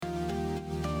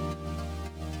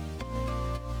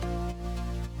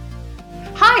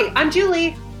Hi, I'm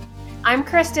Julie. I'm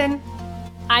Kristen.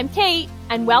 I'm Kate,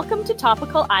 and welcome to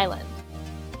Topical Island.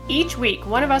 Each week,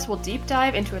 one of us will deep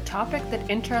dive into a topic that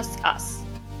interests us.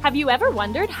 Have you ever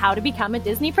wondered how to become a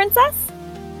Disney princess?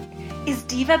 Is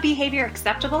diva behavior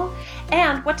acceptable?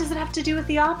 And what does it have to do with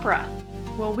the opera?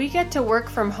 Will we get to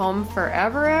work from home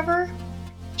forever, ever?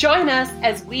 Join us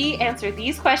as we answer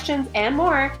these questions and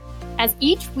more. As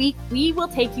each week, we will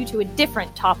take you to a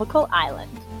different topical island.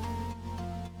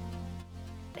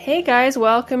 Hey guys,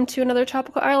 welcome to another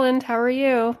Topical Island. How are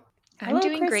you? I'm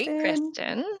doing great,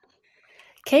 Kristen.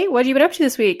 Kate, what have you been up to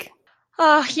this week?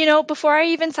 Before I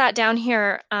even sat down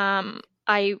here,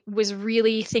 I was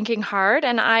really thinking hard,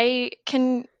 and I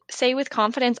can say with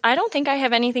confidence, I don't think I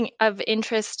have anything of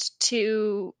interest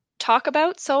to talk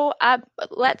about. So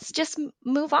let's just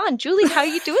move on. Julie, how are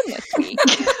you doing this week?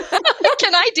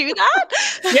 Can I do that?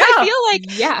 Yeah. I feel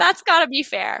like that's got to be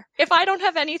fair. If I don't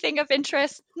have anything of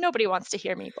interest, nobody wants to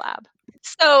hear me blab.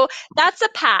 So that's a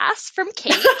pass from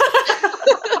Kate.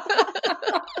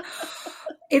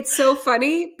 It's so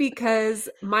funny because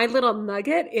my little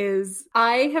nugget is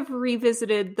I have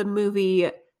revisited the movie,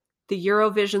 the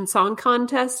Eurovision Song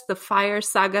Contest, the Fire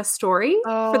Saga story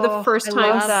for the first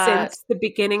time since the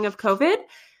beginning of COVID.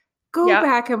 Go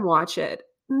back and watch it.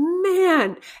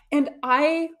 Man. And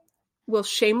I will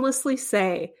shamelessly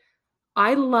say,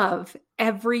 I love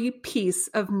every piece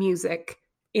of music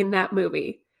in that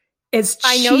movie. As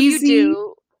cheesy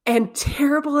and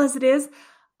terrible as it is,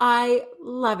 I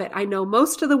love it. I know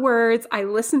most of the words. I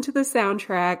listen to the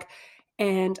soundtrack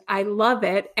and I love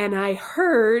it. And I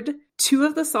heard 2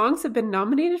 of the songs have been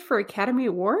nominated for Academy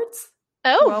Awards.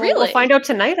 Oh, really? We'll find out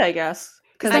tonight, I guess.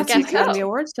 Because that's the Academy so.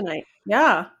 Awards tonight.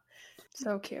 Yeah.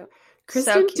 So cute.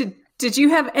 Kristen, did you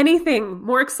have anything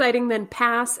more exciting than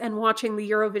Pass and watching the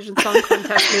Eurovision Song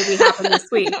Contest movie happen this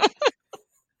week?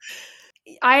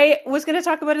 I was going to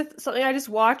talk about something I just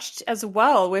watched as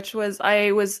well, which was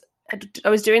I was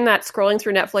doing that scrolling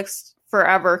through Netflix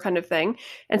forever kind of thing.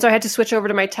 And so I had to switch over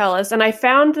to my TELUS. And I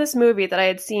found this movie that I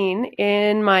had seen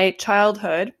in my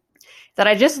childhood that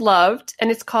I just loved.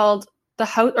 And it's called The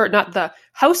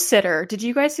House Sitter. Did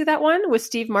you guys see that one with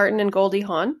Steve Martin and Goldie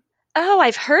Hawn? Oh,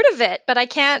 I've heard of it, but I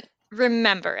can't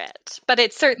remember it. But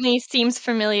it certainly seems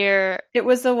familiar. It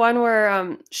was the one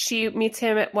where she meets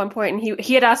him at one point, and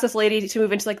he had asked this lady to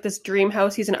move into like this dream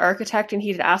house. He's an architect, and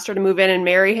he had asked her to move in and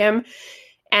marry him.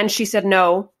 And she said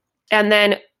no. And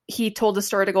then he told the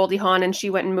story to Goldie Hawn, and she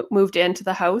went and moved into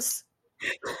the house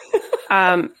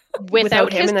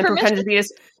without him, and then pretended to be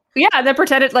his. Yeah, and then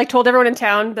told everyone in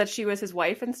town that she was his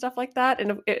wife and stuff like that.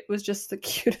 And it was just the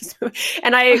cutest movie.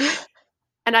 And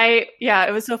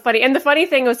it was so funny. And the funny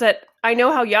thing was that I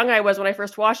know how young I was when I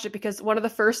first watched it, because one of the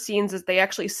first scenes is they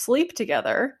actually sleep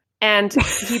together. And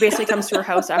he basically comes to her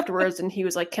house afterwards, and he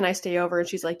was like, "Can I stay over?" And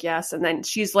she's like, "Yes." And then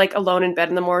she's like alone in bed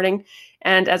in the morning.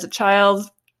 And as a child,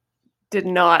 did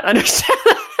not understand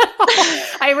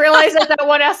that. I realized that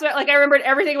one aspect, like I remembered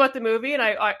everything about the movie, and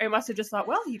I must have just thought,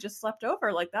 well, he just slept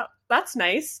over like that. That's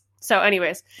nice. So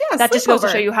anyways, that just goes to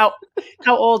show you how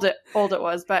old it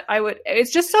was. But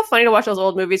it's just so funny to watch those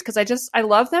old movies because I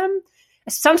love them.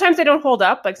 Sometimes they don't hold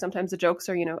up. Like sometimes the jokes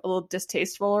are, a little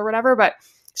distasteful or whatever, but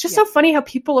it's just so funny how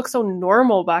people look so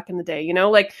normal back in the day,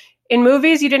 like in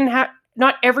movies, you didn't have,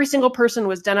 not every single person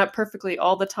was done up perfectly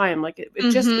all the time. Like it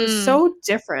just was so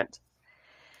different.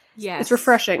 Yes. It's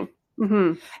refreshing.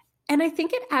 Mm-hmm. And I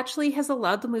think it actually has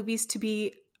allowed the movies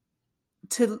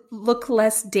to look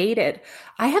less dated.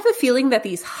 I have a feeling that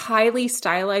these highly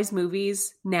stylized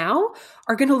movies now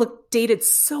are going to look dated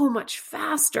so much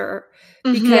faster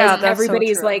because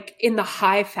everybody's like in the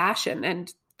high fashion,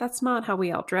 and that's not how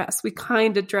we all dress. We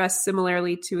kind of dress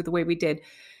similarly to the way we did,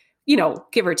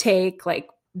 give or take, like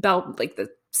the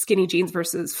skinny jeans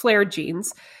versus flared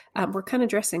jeans. We're kind of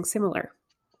dressing similar.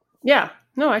 Yeah.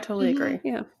 No, I totally agree.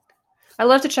 Yeah. I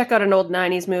love to check out an old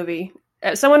 90s movie.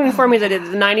 Someone informed me that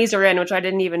the 90s are in, which I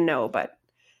didn't even know, but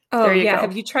there you go.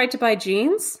 Have you tried to buy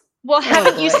jeans? Well,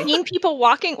 haven't you seen people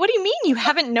walking? What do you mean you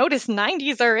haven't noticed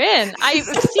 90s are in? I've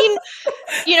seen,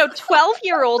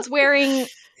 12-year-olds wearing,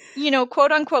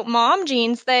 quote unquote mom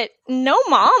jeans that no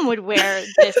mom would wear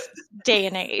this day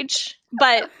and age,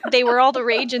 but they were all the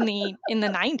rage in the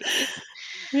 90s.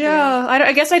 Yeah.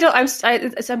 I guess I don't,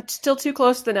 I'm still too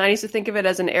close to the 90s to think of it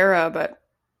as an era, but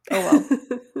oh well.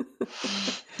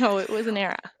 Oh, it was an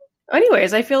era.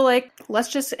 Anyways, I feel like let's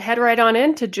just head right on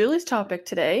into Julie's topic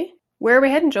today. Where are we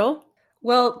heading, Joel?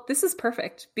 Well, this is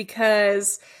perfect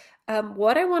because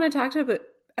what I want to talk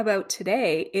about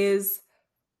today is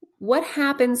what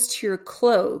happens to your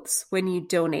clothes when you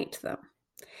donate them.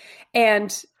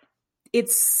 And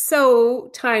it's so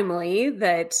timely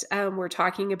that we're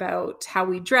talking about how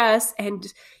we dress, and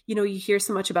you hear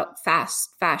so much about fast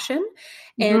fashion.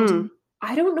 And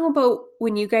I don't know about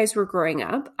when you guys were growing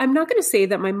up. I'm not going to say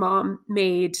that my mom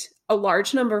made a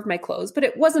large number of my clothes, but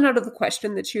it wasn't out of the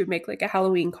question that she would make like a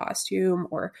Halloween costume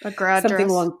or A grad something dress.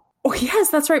 along. Oh yes,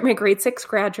 that's right. My grade 6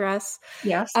 grad dress.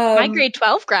 Yes. My grade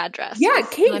 12 grad dress. Yeah, was my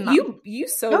Kate, mom. you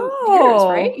sewed yours,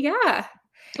 right? Yeah.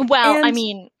 Well, I And-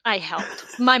 mean, I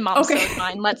helped. My mom Okay. sewed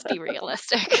mine. Let's be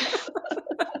realistic.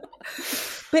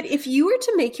 But if you were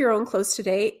to make your own clothes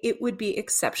today, it would be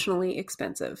exceptionally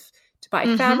expensive. To buy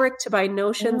Mhm. fabric, to buy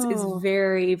notions is Oh.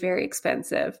 very, very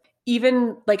expensive.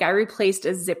 Even like I replaced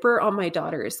a zipper on my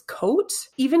daughter's coat.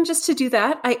 Even just to do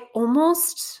that, I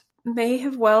almost may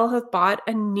have bought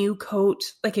a new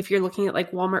coat. Like if you're looking at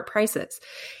like Walmart prices,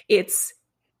 it's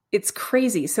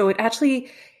crazy. So it actually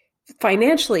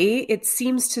financially, it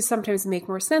seems to sometimes make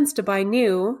more sense to buy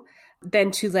new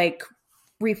than to like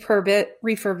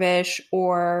refurbish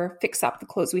or fix up the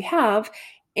clothes we have.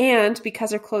 And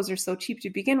because our clothes are so cheap to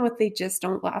begin with, they just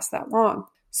don't last that long.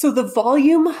 So the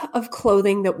volume of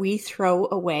clothing that we throw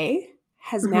away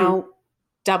has now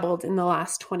doubled in the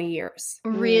last 20 years.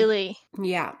 Really?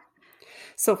 Yeah.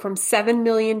 So from 7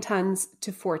 million tons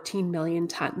to 14 million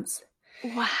tons.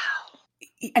 Wow.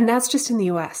 And that's just in the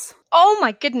US. Oh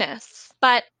my goodness.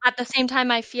 But at the same time,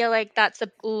 I feel like that's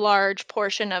a large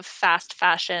portion of fast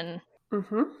fashion.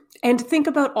 Mm-hmm. And think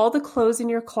about all the clothes in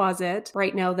your closet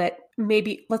right now that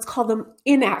maybe, let's call them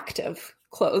inactive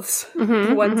clothes,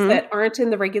 the ones that aren't in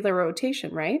the regular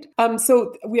rotation, right?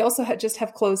 So we also just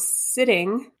have clothes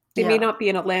sitting. They may not be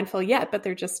in a landfill yet, but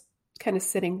they're just kind of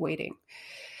sitting, waiting.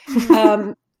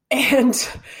 And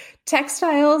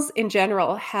textiles in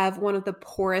general have one of the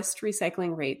poorest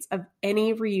recycling rates of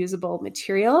any reusable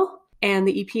material. And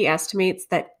the EP estimates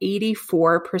that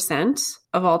 84%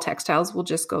 of all textiles will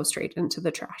just go straight into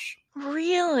the trash.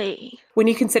 Really? When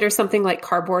you consider something like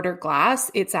cardboard or glass,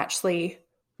 it's actually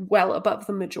well above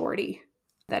the majority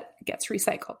that gets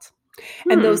recycled.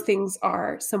 And those things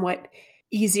are somewhat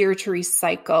easier to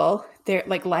recycle. They're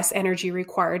like less energy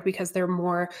required because they're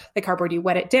more like cardboard. You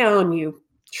wet it down, you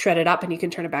shred it up, and you can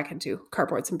turn it back into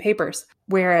cardboards and papers.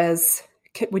 Whereas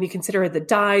when you consider the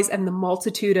dyes and the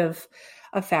multitude of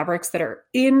fabrics that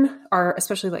are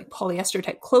especially like polyester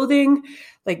type clothing,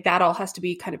 like that all has to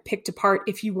be kind of picked apart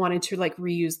if you wanted to like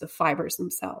reuse the fibers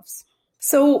themselves.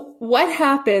 So what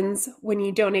happens when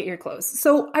you donate your clothes?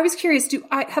 So I was curious,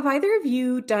 have either of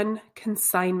you done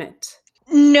consignment?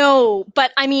 No,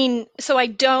 but I mean, so I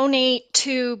donate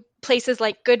to places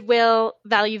like Goodwill,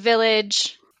 Value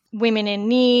Village, Women in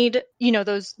Need,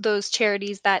 those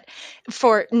charities that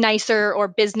for nicer or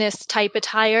business type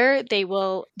attire,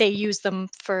 they use them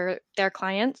for their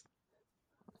clients.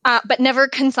 But never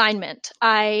consignment.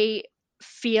 I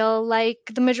feel like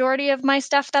the majority of my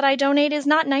stuff that I donate is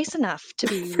not nice enough to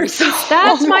be resold.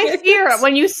 That's my fear.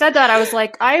 When you said that, I was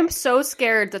like, I am so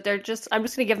scared that I'm just going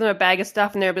to give them a bag of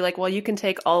stuff and they'll be like, well, you can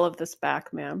take all of this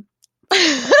back, ma'am.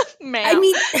 Ma'am. I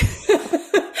mean,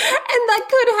 and that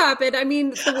could happen. I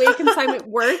mean, the way consignment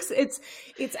works, it's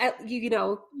at,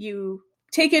 you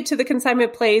take it to the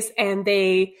consignment place and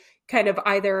they kind of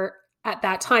either at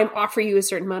that time offer you a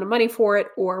certain amount of money for it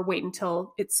or wait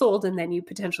until it's sold and then you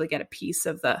potentially get a piece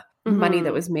of the money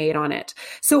that was made on it.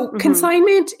 So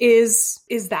consignment is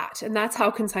that, and that's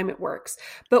how consignment works.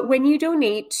 But when you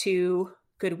donate to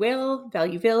Goodwill,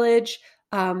 Value Village,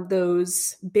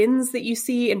 those bins that you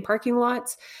see in parking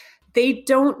lots, they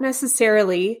don't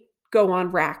necessarily go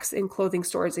on racks in clothing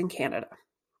stores in Canada.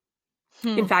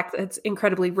 In fact, it's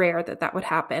incredibly rare that would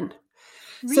happen.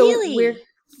 Really?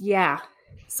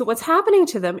 So what's happening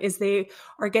to them is they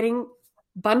are getting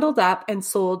bundled up and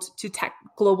sold to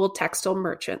global textile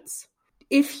merchants.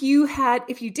 If you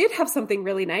did have something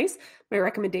really nice, my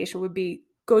recommendation would be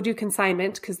go do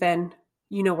consignment because then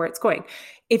you know where it's going.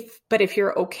 But if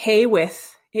you're okay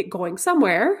with it going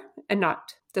somewhere and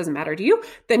doesn't matter to you,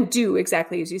 then do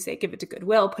exactly as you say, give it to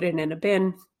Goodwill, put it in a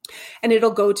bin, and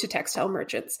it'll go to textile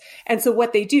merchants. And so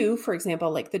what they do, for example,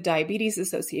 like the Diabetes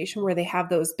Association, where they have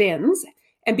those bins,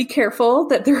 and be careful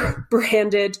that they're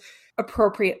branded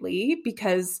appropriately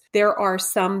because there are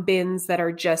some bins that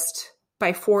are just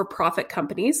by for-profit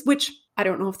companies, which I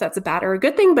don't know if that's a bad or a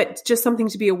good thing, but just something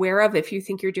to be aware of if you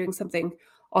think you're doing something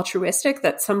altruistic,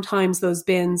 that sometimes those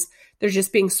bins, they're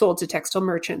just being sold to textile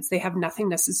merchants. They have nothing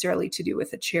necessarily to do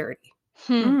with a charity.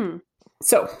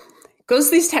 So goes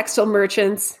to these textile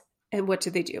merchants, and what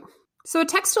do? So a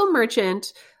textile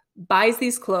merchant buys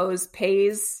these clothes,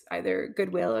 pays either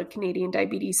Goodwill or Canadian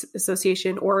Diabetes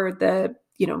Association or the,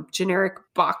 generic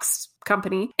box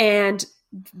company, and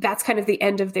that's kind of the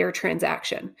end of their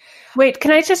transaction. Wait,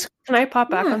 can I pop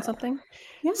back on something?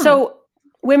 Yeah. So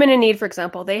Women in Need, for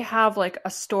example, they have like a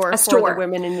store for the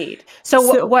women in need.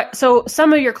 So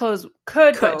some of your clothes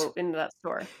could go into that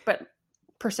store, but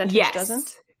percentage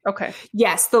doesn't? Okay.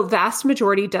 Yes, the vast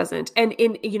majority doesn't. And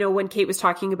when Kate was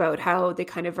talking about how they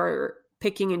kind of are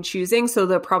picking and choosing, so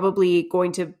they're probably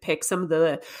going to pick some of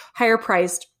the higher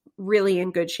priced, really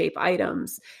in good shape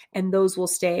items, and those will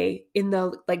stay in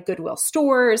the like Goodwill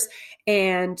stores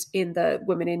and in the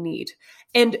Women in Need.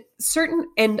 And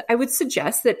I would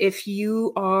suggest that if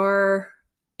you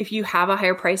have a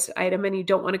higher priced item and you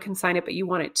don't want to consign it, but you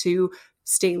want it to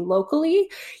stay locally,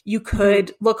 you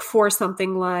could look for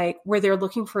something like where they're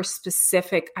looking for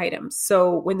specific items.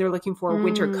 So when they're looking for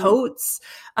winter coats,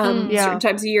 certain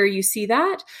times of year, you see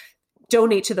that,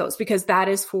 donate to those, because that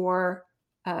is for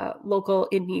local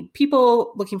in need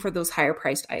people looking for those higher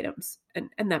priced items.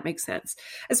 And that makes sense,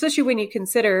 especially when you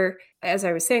consider, as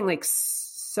I was saying, like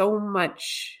so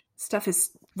much stuff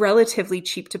is relatively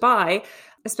cheap to buy,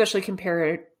 especially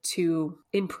compared to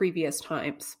in previous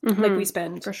times. Like we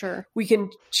spend, for sure, we can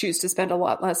choose to spend a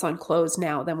lot less on clothes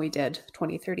now than we did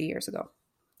 20, 30 years ago,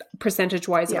 percentage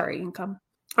wise of our income.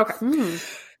 Okay.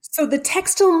 So the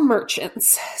textile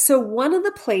merchants. So one of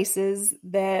the places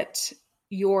that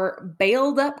your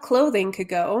bailed up clothing could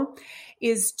go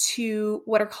is to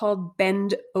what are called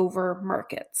bend over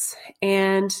markets.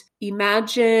 And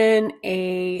imagine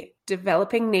a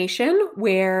developing nation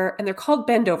and they're called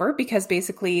bend over because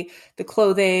basically the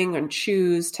clothing and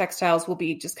shoes, textiles will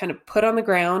be just kind of put on the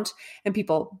ground and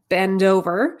people bend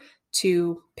over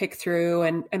to pick through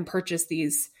and purchase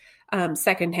these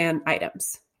secondhand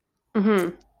items.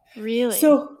 Really?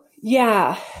 So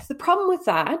yeah, the problem with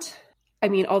that, I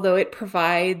mean, although it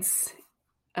provides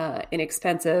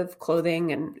inexpensive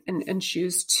clothing and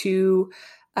shoes to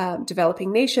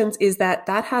developing nations, is that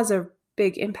has a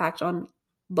big impact on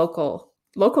local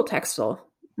textile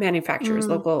manufacturers,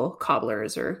 local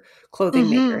cobblers or clothing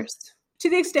makers. To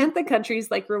the extent that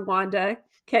countries like Rwanda,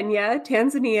 Kenya,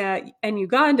 Tanzania, and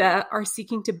Uganda are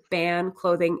seeking to ban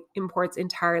clothing imports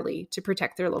entirely to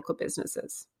protect their local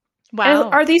businesses. Wow.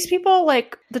 And are these people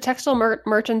like the textile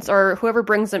merchants or whoever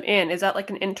brings them in? Is that like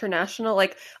an international,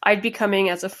 like I'd be coming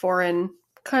as a foreigner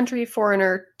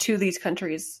to these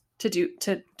countries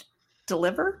to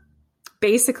deliver?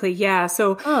 Basically, yeah.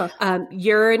 So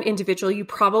you're an individual. You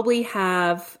probably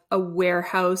have a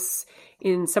warehouse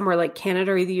in somewhere like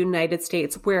Canada or the United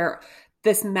States where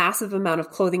this massive amount of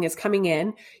clothing is coming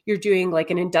in. You're doing like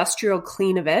an industrial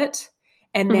clean of it,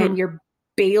 and then you're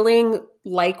baling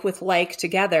like with like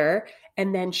together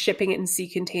and then shipping it in sea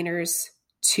containers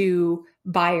to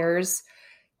buyers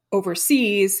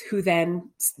overseas who then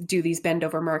do these bend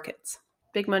over markets.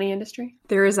 Big money industry.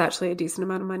 There is actually a decent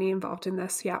amount of money involved in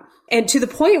this. Yeah. And to the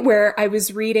point where I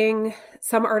was reading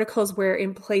some articles where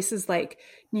in places like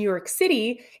New York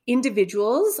City,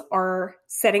 individuals are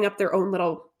setting up their own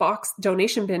little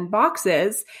donation bin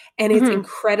boxes, and it's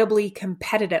incredibly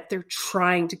competitive. They're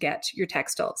trying to get your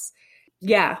textiles.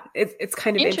 Yeah, it's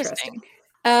kind of interesting.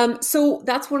 So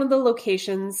that's one of the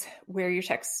locations where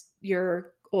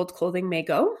your old clothing may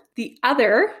go. The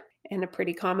other, and a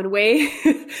pretty common way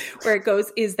where it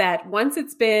goes, is that once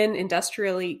it's been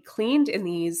industrially cleaned in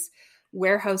these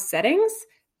warehouse settings,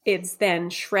 it's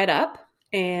then shred up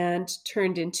and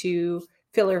turned into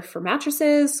filler for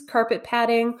mattresses, carpet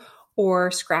padding,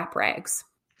 or scrap rags.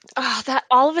 Oh, that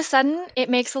all of a sudden, it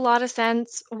makes a lot of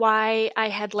sense why I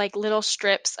had like little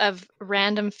strips of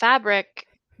random fabric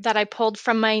that I pulled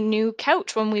from my new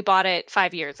couch when we bought it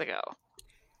 5 years ago.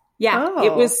 Yeah,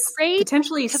 it was great,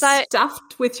 potentially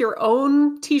stuffed with your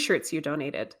own t-shirts you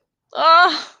donated.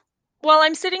 Oh, well,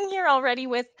 I'm sitting here already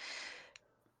with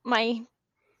my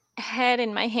head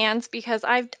in my hands because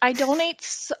I've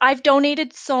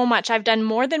donated so much. I've done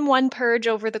more than one purge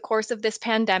over the course of this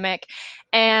pandemic,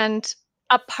 and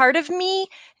a part of me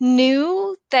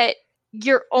knew that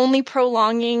you're only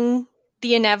prolonging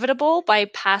the inevitable by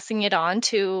passing it on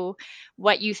to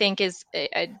what you think is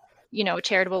a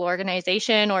charitable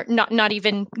organization, or not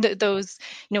even those,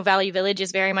 Value Village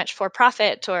is very much for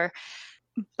profit,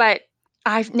 but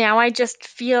I just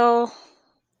feel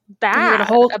bad. You're gonna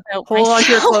hold on to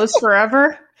your clothes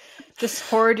forever? Just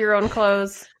hoard your own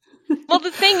clothes. Well, the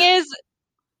thing is,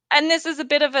 and this is a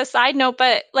bit of a side note,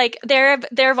 but like there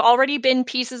have already been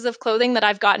pieces of clothing that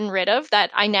I've gotten rid of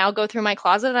that I now go through my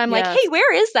closet and I'm like, hey,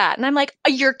 where is that? And I'm like,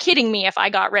 you're kidding me if I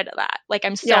got rid of that. Like,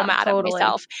 I'm so mad at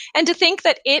myself. And to think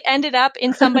that it ended up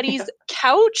in somebody's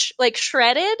couch, like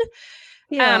shredded,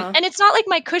 Yeah. And it's not like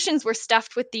my cushions were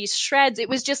stuffed with these shreds. It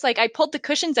was just like I pulled the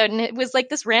cushions out and it was like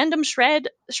this random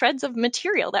shreds of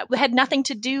material that had nothing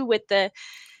to do with the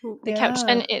couch.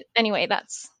 And anyway,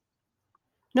 that's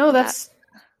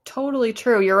totally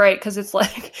true. You're right, because it's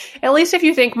like, at least if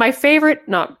you think my favorite,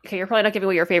 you're probably not giving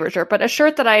away your favorite shirt, but a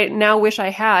shirt that I now wish I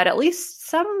had, at least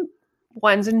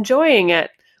someone's enjoying it.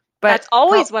 But that's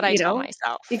always what I tell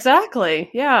myself. Exactly.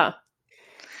 Yeah.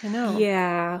 I know.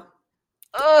 Yeah.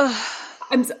 Ugh.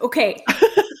 Okay.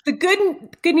 The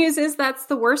good news is that's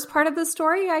the worst part of the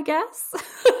story, I guess.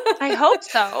 I hope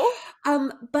so.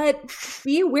 But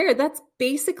be aware that's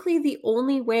basically the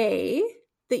only way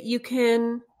that you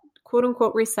can quote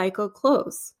unquote recycle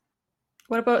clothes.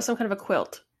 What about some kind of a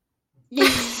quilt? Yeah.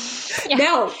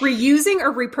 Now, reusing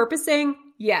or repurposing,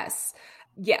 yes.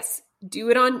 Do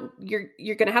it on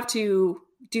you're going to have to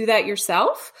do that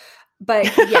yourself, but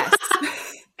yes.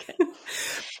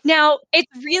 Now,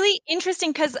 it's really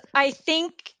interesting because I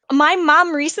think my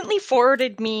mom recently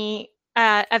forwarded me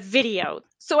a video.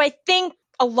 So I think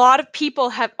a lot of people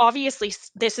have, obviously,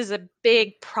 this is a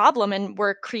big problem and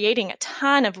we're creating a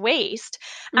ton of waste.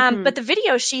 But the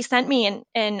video she sent me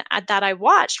and that I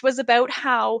watched was about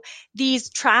how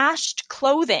these trashed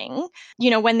clothing,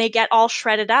 when they get all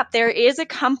shredded up, there is a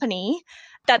company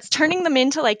that's turning them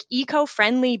into like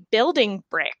eco-friendly building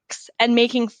bricks and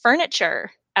making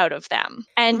furniture out of them.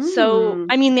 And so,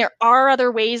 I mean, there are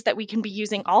other ways that we can be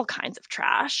using all kinds of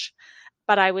trash,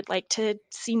 but I would like to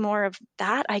see more of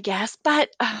that, I guess. But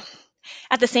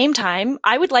at the same time,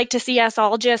 I would like to see us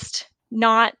all just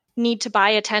not need to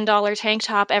buy a $10 tank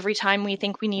top every time we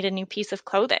think we need a new piece of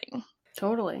clothing.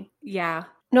 Totally. Yeah.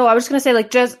 No, I was just going to say,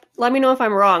 like, just let me know if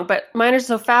I'm wrong, but my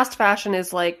understanding, so fast fashion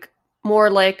is like more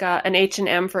like an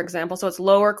H&M, for example. So it's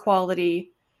lower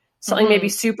quality, something maybe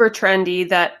super trendy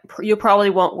that you probably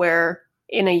won't wear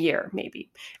in a year,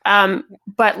 maybe.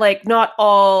 But like not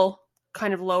all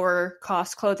kind of lower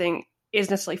cost clothing is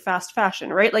necessarily fast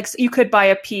fashion, right? Like you could buy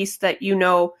a piece that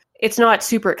it's not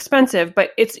super expensive,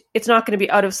 but it's not going to be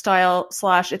out of style /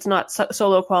 it's not so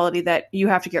low quality that you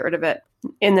have to get rid of it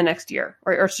in the next year,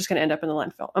 or it's just going to end up in the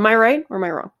landfill. Am I right or am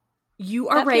I wrong? You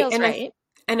are right.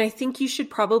 And I think we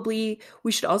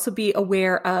should also be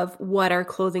aware of what our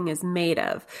clothing is made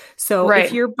of. So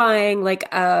if you're buying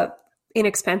like a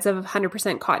inexpensive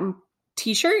 100% cotton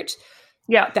t-shirt,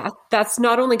 that's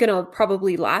not only going to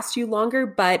probably last you longer,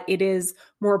 but it is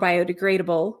more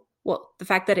biodegradable. Well, the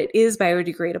fact that it is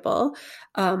biodegradable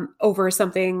over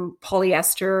something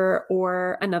polyester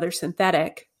or another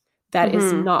synthetic that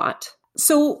is not.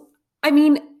 So, I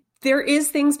mean, there is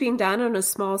things being done on a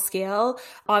small scale.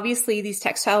 Obviously, these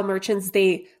textile merchants,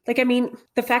 the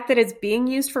fact that it's being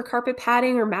used for carpet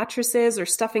padding or mattresses or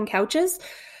stuffing couches,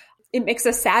 it makes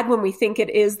us sad when we think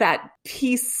it is that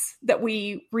piece that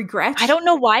we regret. I don't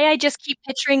know why I just keep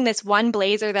picturing this one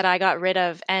blazer that I got rid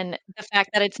of and the fact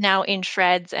that it's now in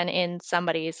shreds and in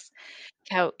somebody's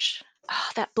couch. Oh,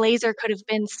 that blazer could have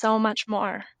been so much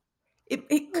more.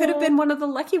 It could have been one of the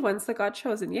lucky ones that got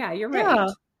chosen. Yeah, you're right. Yeah.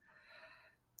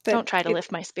 Don't try to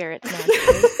lift my spirits,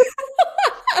 man.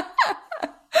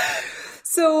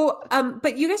 So,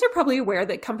 but you guys are probably aware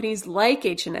that companies like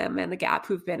H&M and The Gap,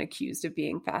 who've been accused of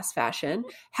being fast fashion,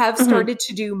 have started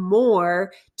to do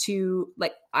more to,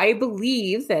 like, I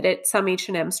believe that at some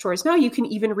H&M stores now you can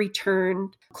even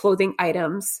return clothing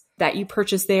items that you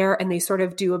purchase there, and they sort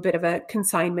of do a bit of a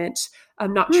consignment,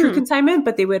 not true consignment,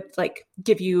 but they would like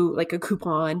give you like a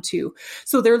coupon too.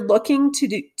 So they're looking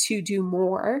to do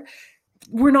more.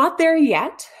 We're not there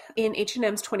yet. In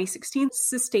H&M's 2016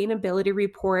 sustainability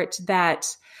report, that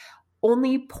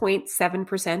only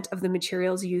 0.7% of the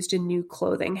materials used in new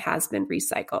clothing has been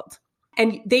recycled.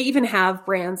 And they even have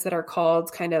brands that are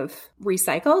called kind of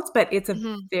recycled, but it's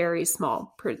a very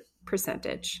small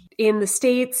percentage. In the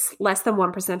States, less than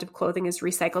 1% of clothing is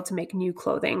recycled to make new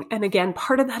clothing. And again,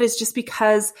 part of that is just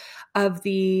because of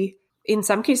in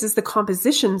some cases, the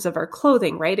compositions of our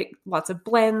clothing, right? Lots of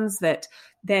blends that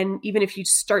then even if you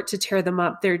start to tear them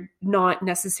up, they're not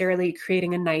necessarily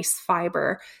creating a nice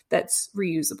fiber that's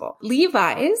reusable.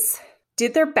 Levi's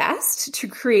did their best to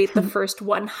create the first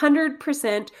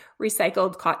 100%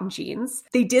 recycled cotton jeans.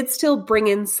 They did still bring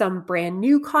in some brand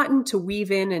new cotton to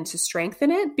weave in and to strengthen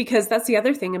it, because that's the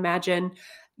other thing. Imagine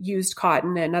used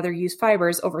cotton and other used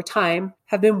fibers over time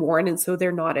have been worn, and so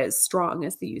they're not as strong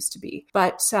as they used to be.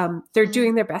 But they're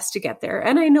doing their best to get there.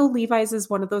 And I know Levi's is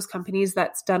one of those companies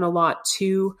that's done a lot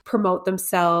to promote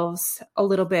themselves a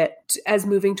little bit as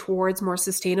moving towards more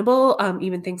sustainable,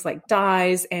 even things like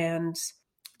dyes and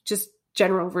just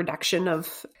general reduction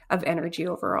of energy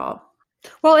overall.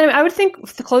 Well, and I would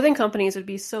think the clothing companies would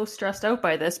be so stressed out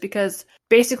by this because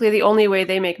basically the only way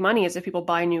they make money is if people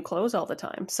buy new clothes all the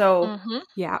time. So, Mm-hmm.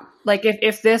 Yeah. like,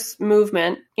 if this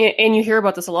movement, and you hear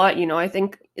about this a lot, I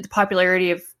think the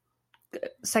popularity of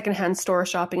secondhand store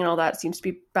shopping and all that seems to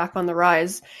be back on the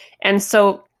rise. And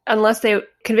so, unless they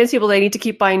convince people they need to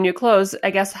keep buying new clothes,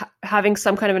 I guess having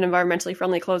some kind of an environmentally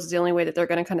friendly clothes is the only way that they're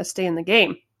going to kind of stay in the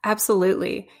game.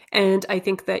 Absolutely. And I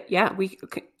think that, we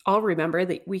can all remember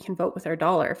that we can vote with our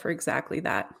dollar for exactly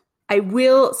that.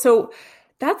 So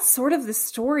that's sort of the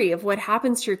story of what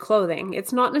happens to your clothing.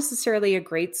 It's not necessarily a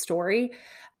great story,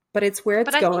 but it's where it's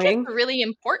But I going. think it's a really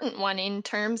important one in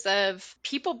terms of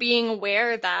people being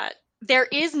aware that there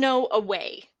is no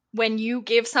away. When you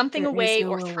give something There is away no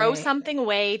or throw away. something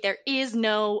away, there is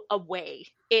no away.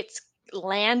 It's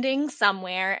landing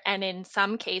somewhere, and in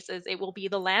some cases it will be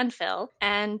the landfill.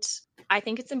 And I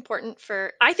think it's important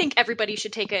I think everybody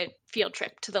should take a field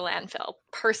trip to the landfill,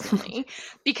 personally,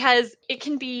 because it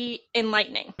can be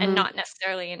enlightening and not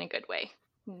necessarily in a good way.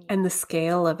 And the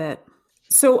scale of it.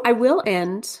 So I will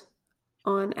end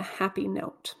on a happy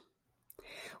note,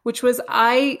 which was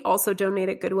I also donate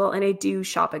at Goodwill, and I do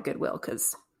shop at Goodwill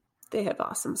because they have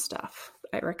awesome stuff.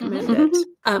 I recommend it,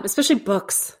 especially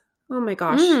books. Oh my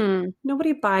gosh.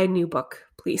 Nobody buy a new book,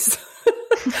 please.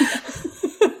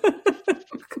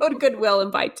 Go to Goodwill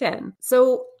and buy 10.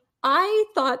 So I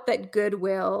thought that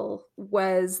Goodwill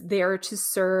was there to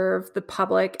serve the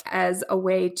public as a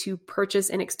way to purchase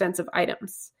inexpensive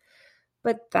items.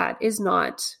 But that is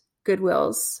not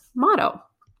Goodwill's motto.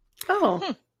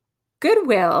 Oh.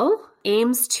 Goodwill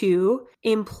aims to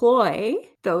employ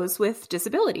those with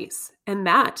disabilities, and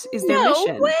that is their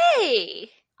mission. No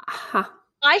way!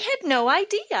 I had no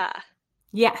idea.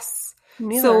 Yes.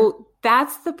 Neither. So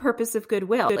that's the purpose of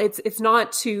Goodwill. It's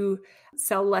not to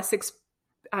sell less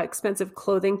expensive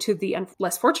clothing to the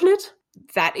less fortunate.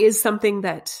 That is something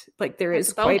that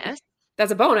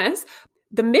that's a bonus.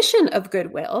 The mission of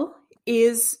Goodwill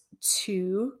is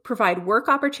to provide work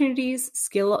opportunities,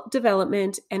 skill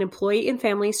development, and employee and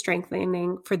family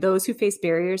strengthening for those who face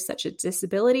barriers such as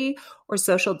disability or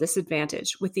social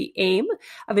disadvantage, with the aim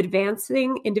of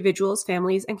advancing individuals,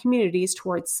 families, and communities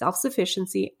towards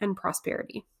self-sufficiency and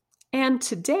prosperity. And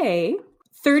today,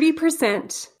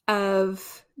 30%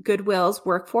 of Goodwill's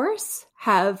workforce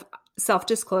have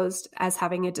self-disclosed as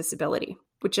having a disability,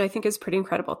 which I think is pretty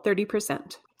incredible.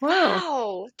 30%.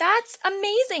 Wow, that's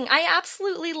amazing. I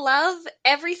absolutely love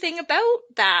everything about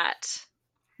that.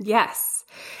 Yes.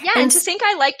 Yeah, and to think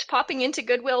I liked popping into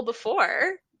Goodwill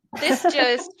before, this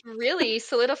just really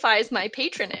solidifies my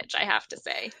patronage, I have to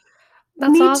say.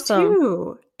 That's Me awesome.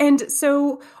 too. And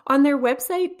so on their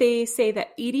website, they say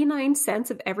that 89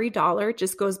 cents of every dollar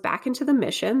just goes back into the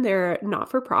mission. They're not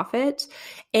for profit.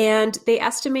 And they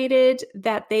estimated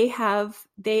that they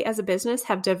as a business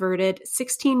have diverted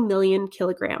 16 million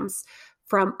kilograms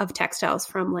of textiles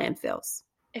from landfills.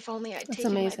 If only I'd That's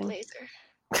taken amazing. my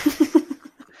blazer.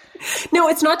 No,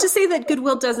 it's not to say that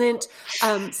Goodwill doesn't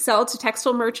sell to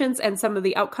textile merchants and some of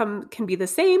the outcome can be the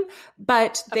same,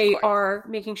 but they are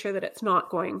making sure that it's not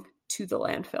going to the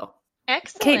landfill.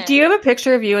 Excellent. Kate, do you have a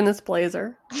picture of you in this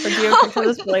blazer? Or do you have a picture of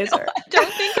this blazer? I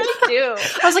don't think I do.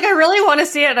 I was like, I really want to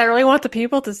see it, and I really want the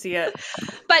people to see it.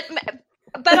 But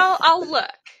I'll look.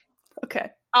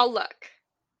 Okay. I'll look.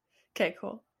 Okay,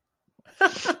 cool.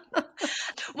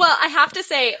 Well, I have to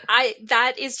say,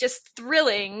 that is just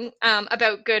thrilling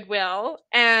about Goodwill.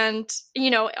 And,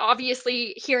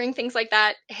 obviously hearing things like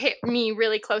that hit me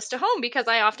really close to home, because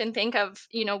I often think of,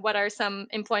 what are some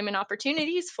employment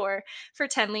opportunities for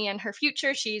Tenley and her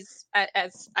future. She's,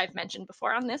 as I've mentioned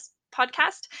before on this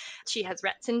podcast, she has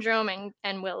Rett syndrome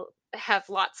and will have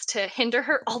lots to hinder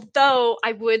her. Although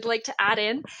I would like to add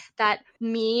in that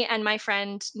me and my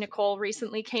friend Nicole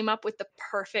recently came up with the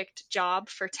perfect job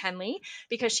for Tenley,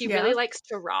 because she really likes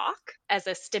to rock as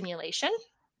a stimulation.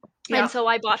 Yeah. And so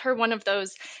I bought her one of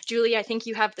those. Julie, I think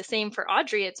you have the same for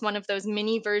Audrey. It's one of those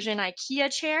mini version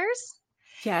IKEA chairs.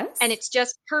 Yes. And it's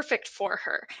just perfect for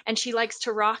her. And she likes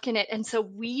to rock in it. And so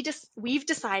we've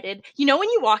decided, when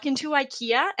you walk into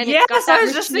IKEA and it's got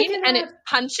that machine and it's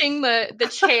punching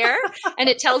the chair and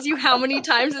it tells you how many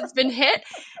times it's been hit.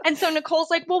 And so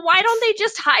Nicole's like, well, why don't they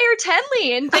just hire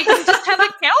Tenley and they can just have a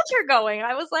counter going?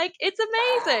 I was like, it's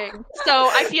amazing. So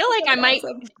I feel like I might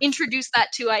introduce that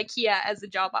to IKEA as a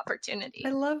job opportunity.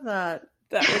 I love that.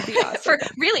 That would be awesome.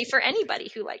 for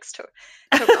anybody who likes to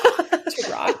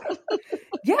rock.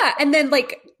 Yeah, and then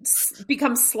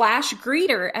become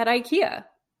 /greeter at IKEA.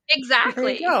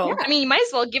 Exactly. Yeah. I mean, you might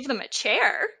as well give them a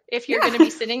chair if you're going to be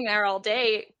sitting there all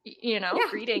day,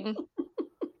 greeting.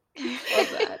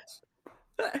 Love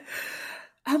that.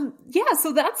 yeah,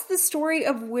 so that's the story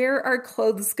of where our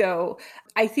clothes go.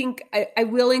 I think I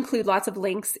will include lots of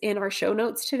links in our show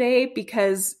notes today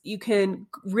because you can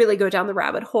really go down the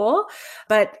rabbit hole.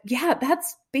 But yeah,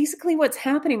 that's basically what's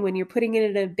happening when you're putting it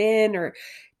in a bin or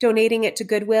donating it to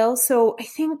Goodwill. So I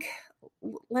think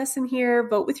lesson here,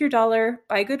 vote with your dollar,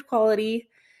 buy good quality.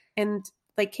 And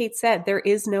like Kate said, there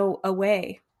is no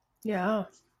away. Yeah.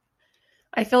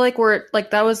 I feel like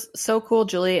that was so cool,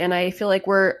 Julie. And I feel like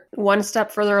we're one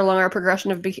step further along our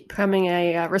progression of becoming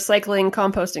a recycling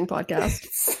composting podcast.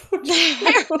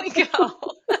 There we go.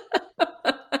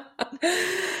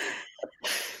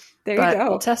 There you go.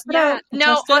 We'll test it out.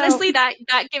 Honestly,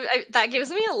 that gives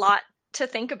me a lot to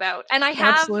think about. And I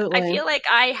feel like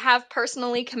I have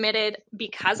personally committed,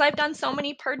 because I've done so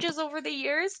many purges over the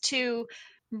years, to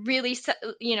really,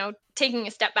 taking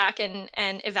a step back and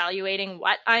evaluating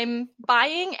what I'm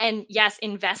buying, and yes,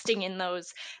 investing in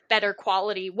those better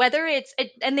quality, whether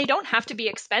and they don't have to be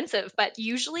expensive, but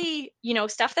usually,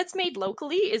 stuff that's made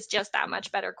locally is just that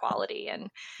much better quality. And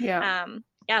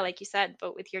like you said,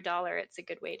 vote with your dollar. It's a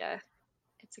good way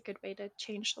to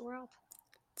change the world.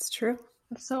 It's true.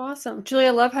 That's so awesome. Julie,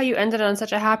 I love how you ended on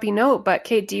such a happy note, but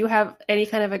Kate, do you have any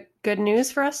kind of a good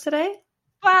news for us today?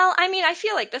 Well, I mean, I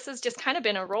feel like this has just kind of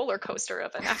been a roller coaster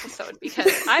of an episode because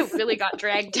I really got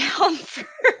dragged down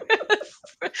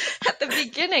at the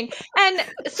beginning. And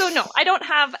so, no, I don't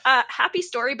have a happy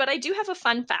story, but I do have a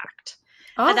fun fact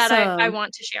that I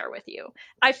want to share with you.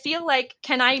 I feel like,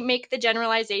 can I make the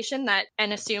generalization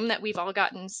and assume that we've all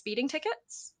gotten speeding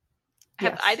tickets?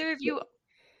 Have either of you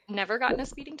never gotten a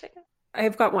speeding ticket? I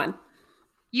have got one.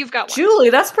 You've got one. Julie,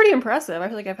 that's pretty impressive. I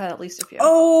feel like I've had at least a few.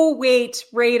 Oh, wait.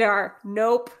 Radar.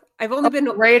 Nope. I've only been...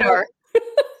 Radar.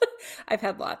 I've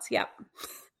had lots. Yeah.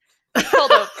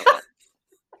 Pulled over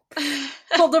once.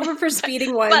 Pulled over for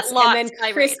speeding once. But lots and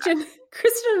then Kristen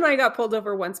and I got pulled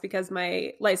over once because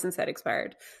my license had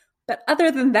expired. But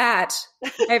other than that,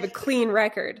 I have a clean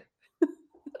record.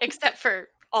 Except for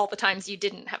all the times you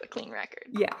didn't have a clean record.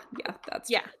 Yeah. That's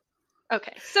true.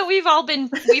 Okay, so we've all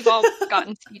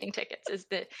gotten speeding tickets is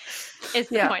the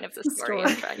point of the story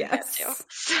I'm trying to get to.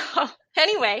 So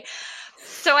anyway,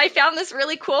 I found this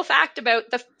really cool fact about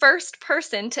the first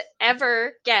person to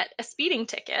ever get a speeding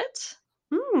ticket.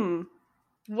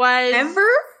 Was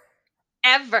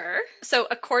ever. So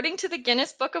according to the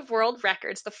Guinness Book of World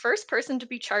Records, the first person to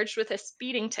be charged with a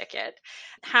speeding ticket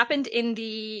happened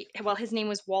his name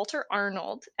was Walter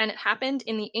Arnold, and it happened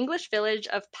in the English village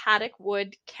of Paddock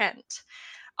Wood, Kent,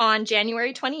 on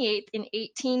January 28th in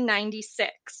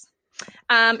 1896.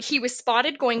 He was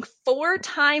spotted going 4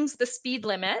 times the speed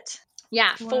limit.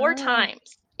 Yeah, 4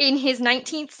 times in his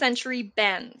 19th century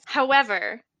Benz.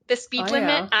 However, the speed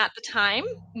limit at the time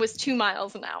was 2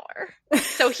 miles an hour.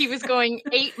 So he was going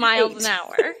 8 miles an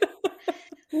hour.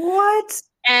 What?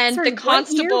 And the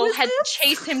constable had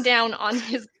chased him down on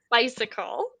his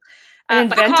bicycle. And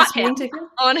caught him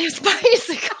on his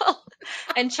bicycle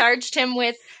and charged him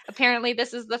with, apparently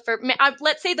this is the first,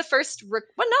 let's say the first,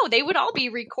 they would all be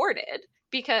recorded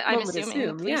because I'm assuming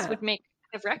the police would make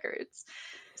records.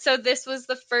 So this was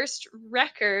the first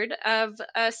record of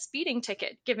a speeding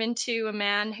ticket given to a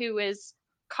man who was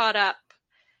caught up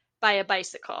by a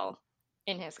bicycle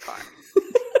in his car.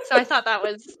 So I thought that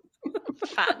was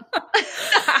fun.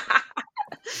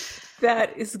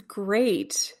 That is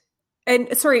great.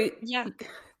 And sorry,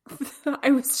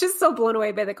 I was just so blown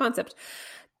away by the concept.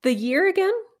 The year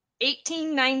again?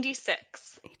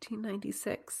 1896.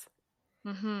 1896.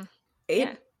 Mm-hmm.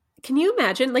 Can you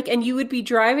imagine? And you would be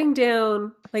driving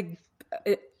down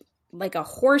like a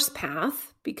horse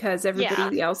path because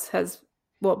everybody else has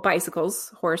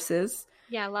bicycles, horses.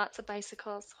 Yeah, lots of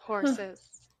bicycles, horses.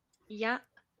 Yeah,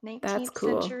 19th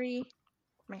century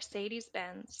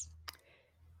Mercedes-Benz.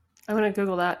 I'm gonna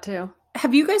Google that too.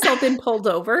 Have you guys all been pulled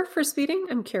over for speeding?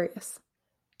 I'm curious.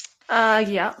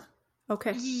 Yeah.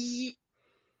 Okay.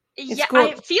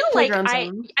 I feel like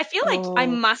I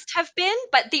must have been,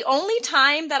 but the only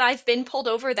time that I've been pulled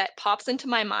over that pops into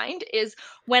my mind is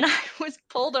when I was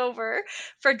pulled over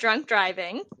for drunk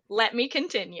driving. Let me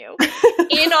continue.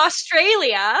 In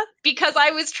Australia, because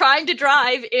I was trying to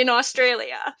drive in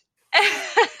Australia.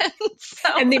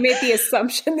 And they made the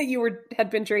assumption that you had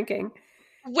been drinking.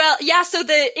 Well, yeah, so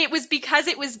it was because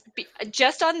it was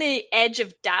just on the edge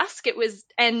of dusk.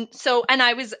 I'm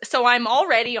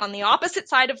already on the opposite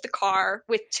side of the car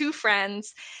with 2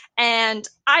 friends, And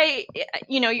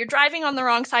you're driving on the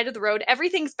wrong side of the road.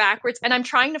 Everything's backwards. And I'm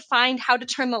trying to find how to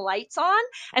turn the lights on.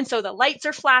 And so the lights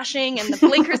are flashing and the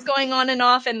blinkers going on and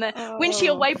off and the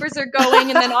windshield wipers are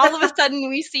going. And then all of a sudden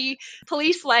we see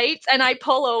police lights and I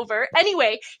pull over.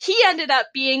 Anyway, he ended up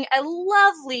being a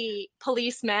lovely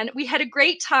policeman. We had a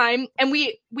great time and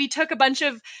we took a bunch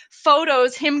of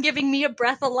photos, him giving me a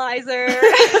breathalyzer.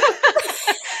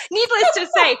 Needless to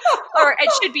say, or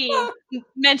it should be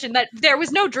mentioned that there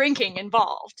was no drinking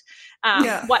involved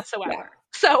whatsoever. Yeah.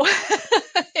 So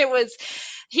it was,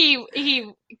 he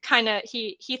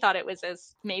thought it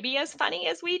was maybe as funny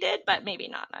as we did, but maybe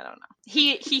not. I don't know.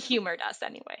 He humored us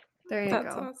anyway. There you go.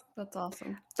 Awesome. That's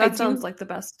awesome. That sounds like the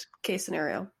best case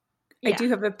scenario. I do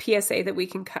have a PSA that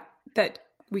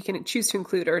we can choose to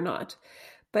include or not.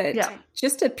 But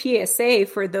just a PSA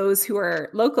for those who are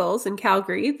locals in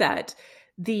Calgary that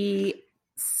the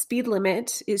speed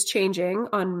limit is changing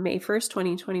on May 1st,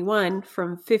 2021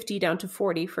 from 50 down to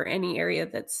 40 for any area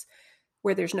that's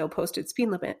where there's no posted speed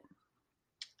limit.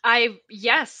 I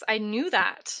knew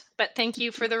that, but thank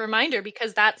you for the reminder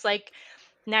because that's like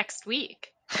next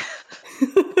week.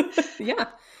 Yeah.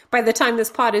 By the time this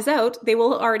pod is out, they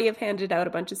will already have handed out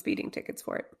a bunch of speeding tickets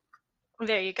for it.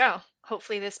 There you go.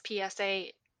 Hopefully this PSA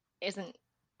isn't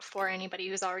for anybody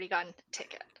who's already gotten a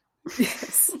ticket.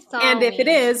 Yes. And if it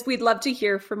is, we'd love to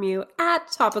hear from you at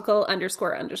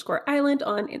topical__island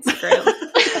on Instagram.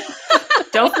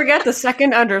 Don't forget the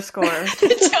second underscore.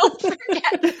 Don't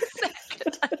forget the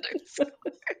second underscore.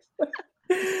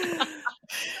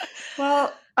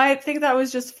 Well, I think that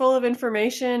was just full of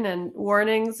information and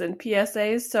warnings and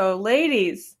PSAs. So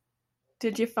ladies,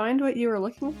 did you find what you were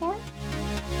looking for?